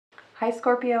Hi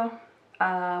Scorpio,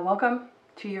 welcome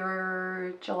to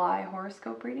your July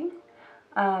horoscope reading.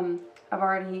 I've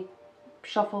already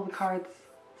shuffled the cards,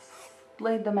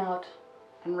 laid them out,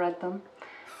 and read them.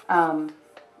 I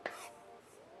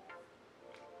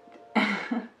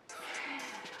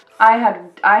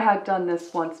had done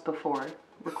this once before,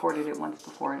 recorded it once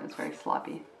before, and it was very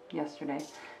sloppy yesterday,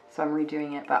 so I'm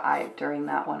redoing it. But during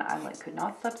that one, I could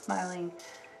not stop smiling.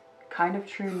 Kind of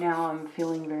true now. I'm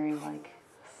feeling very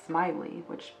smiley,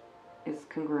 which is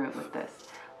congruent with this.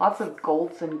 Lots of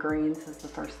golds and greens is the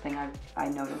first thing I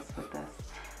noticed with this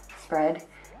spread,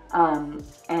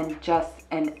 and just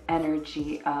an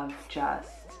energy of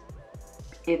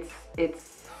it's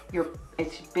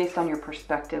based on your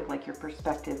perspective. Like your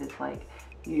perspective is like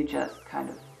you just kind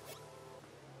of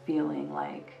feeling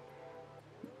like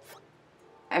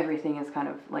everything is kind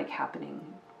of like happening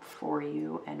for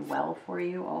you and well for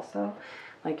you also.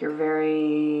 Like you're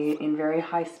in very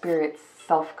high spirits,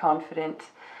 self-confident,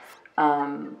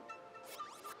 and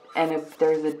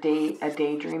there's a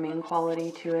daydreaming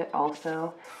quality to it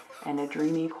also, and a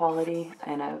dreamy quality,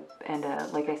 and a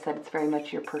like I said, it's very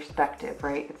much your perspective,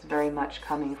 right? It's very much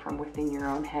coming from within your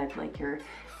own head. Like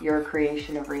your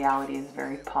creation of reality is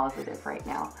very positive right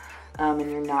now, and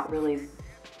you're not really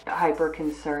hyper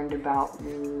concerned about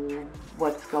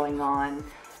what's going on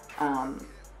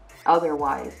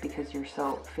otherwise, because you're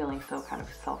feeling so kind of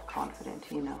self-confident,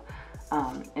 you know,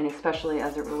 and especially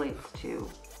as it relates to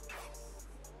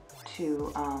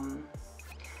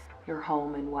your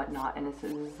home and whatnot. And this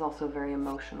is also a very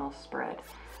emotional spread,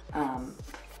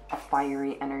 a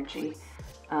fiery energy.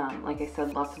 Like I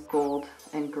said, lots of gold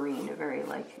and green, a very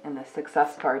and the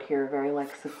success card here, very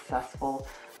successful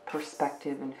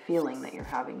perspective and feeling that you're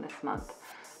having this month,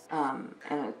 and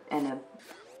a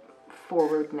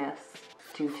forwardness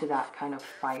due to that kind of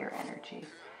fire energy,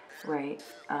 right?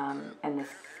 And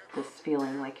this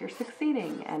feeling like you're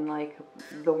succeeding and like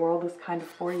the world is kind of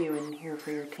for you and here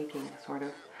for your taking, sort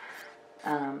of.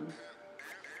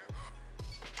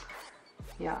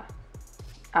 Yeah,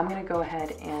 I'm gonna go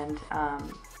ahead and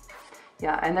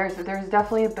yeah, and there's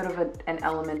definitely a bit of an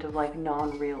element of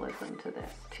non-realism to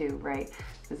this too, right?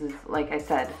 This is, like I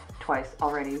said twice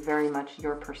already, very much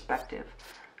your perspective,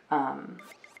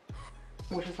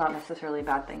 which is not necessarily a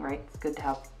bad thing, right? It's good to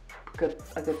have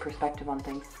a good perspective on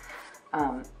things.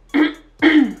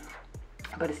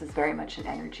 But this is very much an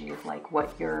energy of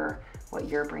what you're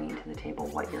bringing to the table,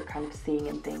 what you're kind of seeing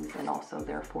in things, and also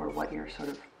therefore what you're sort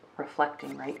of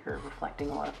reflecting, right? You're reflecting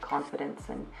a lot of confidence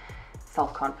and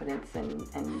self-confidence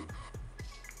and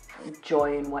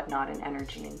joy and whatnot, and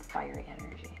energy and fiery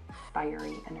energy.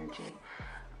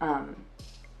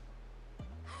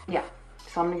 Yeah,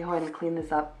 so I'm gonna go ahead and clean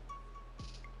this up.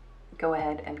 Go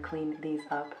ahead and clean these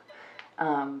up.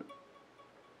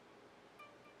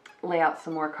 Lay out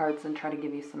some more cards and try to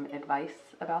give you some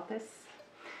advice about this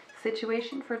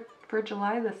situation for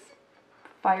July, this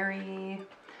fiery,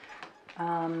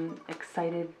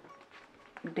 excited,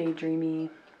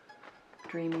 dreamy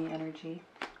energy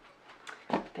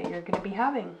that you're going to be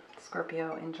having,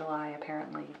 Scorpio, in July,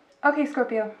 apparently. Okay,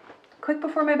 Scorpio, quick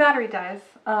before my battery dies,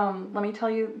 let me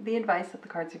tell you the advice that the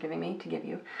cards are giving me to give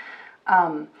you.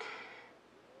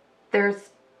 There's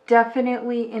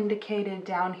definitely indicated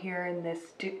down here in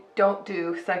this don't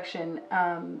do section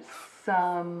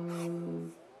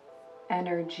some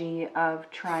energy of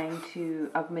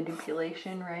of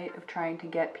manipulation, right? Of trying to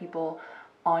get people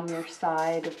on your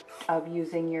side, of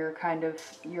using your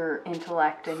your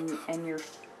intellect and your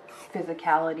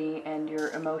physicality and your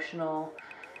emotional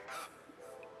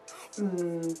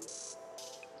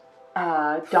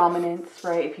dominance,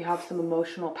 right? If you have some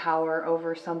emotional power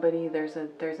over somebody, there's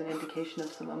an indication of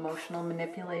some emotional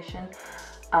manipulation,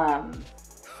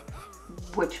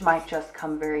 which might just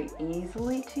come very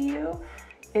easily to you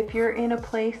if you're in a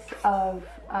place of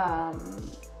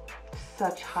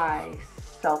such high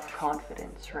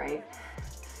self-confidence, right?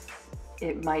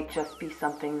 It might just be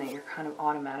something that you're kind of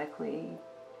automatically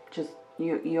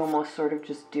you almost sort of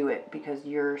just do it because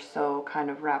you're so kind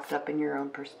of wrapped up in your own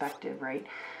perspective, right?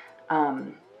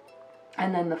 And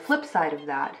then the flip side of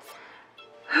that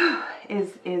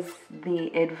is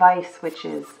the advice, which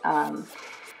is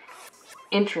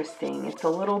interesting. It's a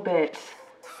little bit,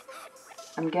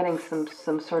 I'm getting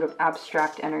some sort of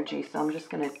abstract energy, so I'm just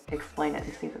going to explain it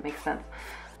and see if it makes sense.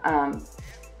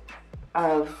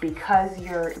 Because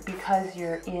you're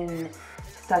in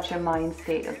such a mind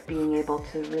state of being able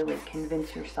to really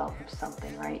convince yourself of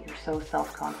something, right? You're so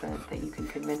self-confident that you can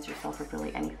convince yourself of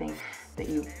really anything, that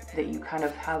you kind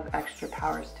of have extra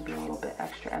powers to be a little bit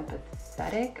extra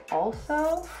empathetic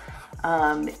also,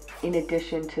 in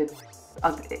addition to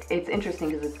it's interesting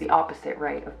because it's the opposite,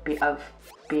 right? Of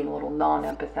being a little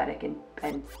non-empathetic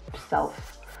and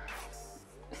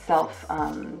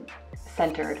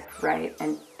self-centered, right?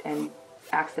 And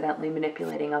accidentally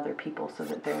manipulating other people so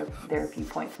that their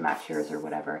viewpoints match yours or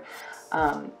whatever.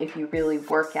 If you really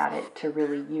work at it to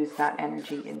really use that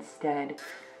energy instead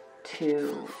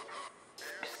to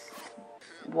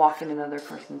walk in another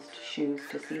person's shoes,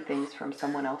 to see things from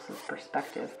someone else's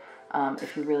perspective,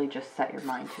 if you really just set your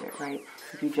mind to it, right?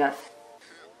 If you just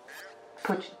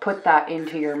put that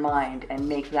into your mind and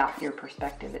make that your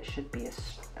perspective, it should be a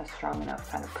strong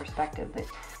enough kind of perspective that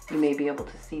you may be able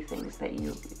to see things that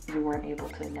you weren't able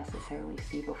to necessarily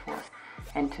see before,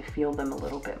 and to feel them a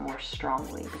little bit more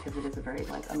strongly, because it is a very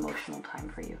like emotional time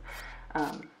for you.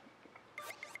 And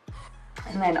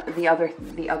then the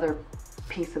other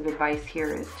piece of advice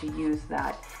here is to use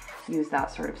that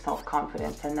sort of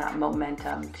self-confidence and that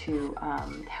momentum to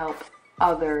help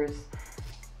others,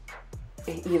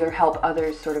 either help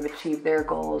others sort of achieve their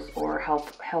goals, or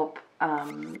help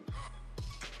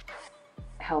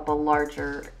a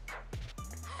larger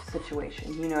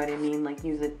situation. You know what I mean? Like,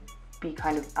 use it, be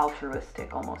kind of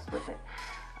altruistic almost with it.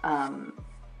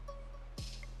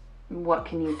 What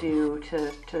can you do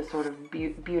to sort of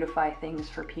beautify things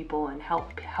for people and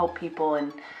help people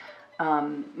and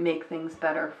make things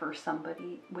better for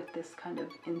somebody with this kind of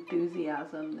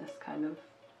enthusiasm, this kind of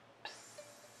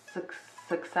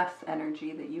success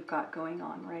energy that you've got going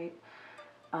on, right?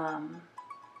 And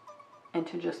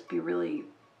to just be really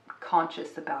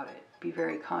conscious about it. Be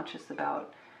very conscious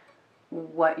about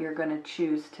what you're going to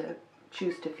choose to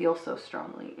feel so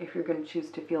strongly. If you're going to choose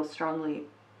to feel strongly,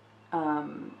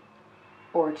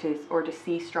 or to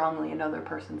see strongly another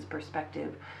person's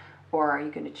perspective, or are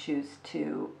you going to choose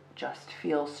to just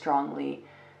feel strongly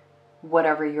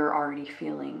whatever you're already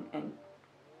feeling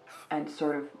and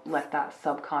sort of let that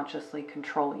subconsciously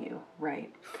control you,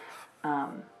 right?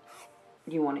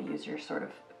 You want to use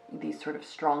these sort of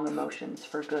strong emotions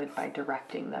for good by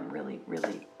directing them really,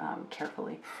 really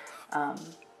carefully,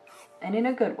 and in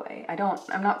a good way.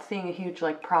 I'm not seeing a huge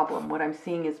like problem. What I'm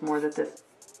seeing is more that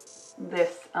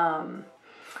this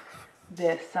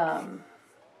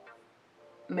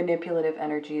manipulative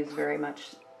energy is very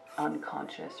much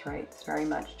unconscious, right? It's very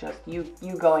much just you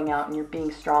going out and you're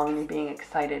being strong and you're being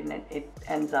excited, and it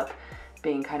ends up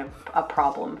being kind of a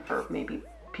problem for maybe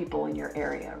people in your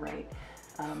area, right?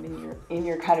 In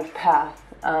your kind of path.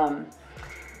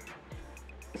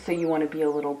 So you want to be a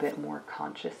little bit more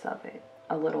conscious of it,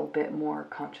 a little bit more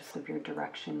conscious of your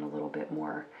direction, a little bit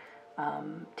more,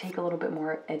 take a little bit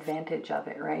more advantage of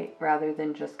it, right? Rather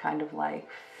than just kind of like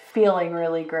feeling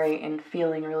really great and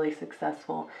feeling really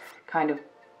successful, kind of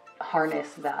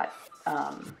harness that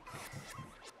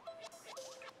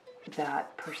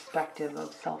that perspective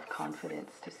of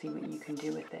self-confidence to see what you can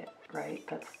do with it, right?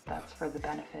 That's for the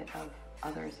benefit of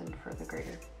others and for the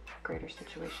greater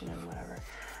situation and whatever,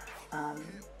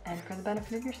 and for the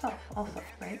benefit of yourself also,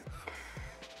 right?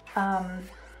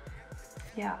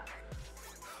 Yeah.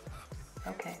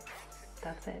 Okay,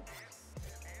 that's it.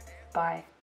 Bye.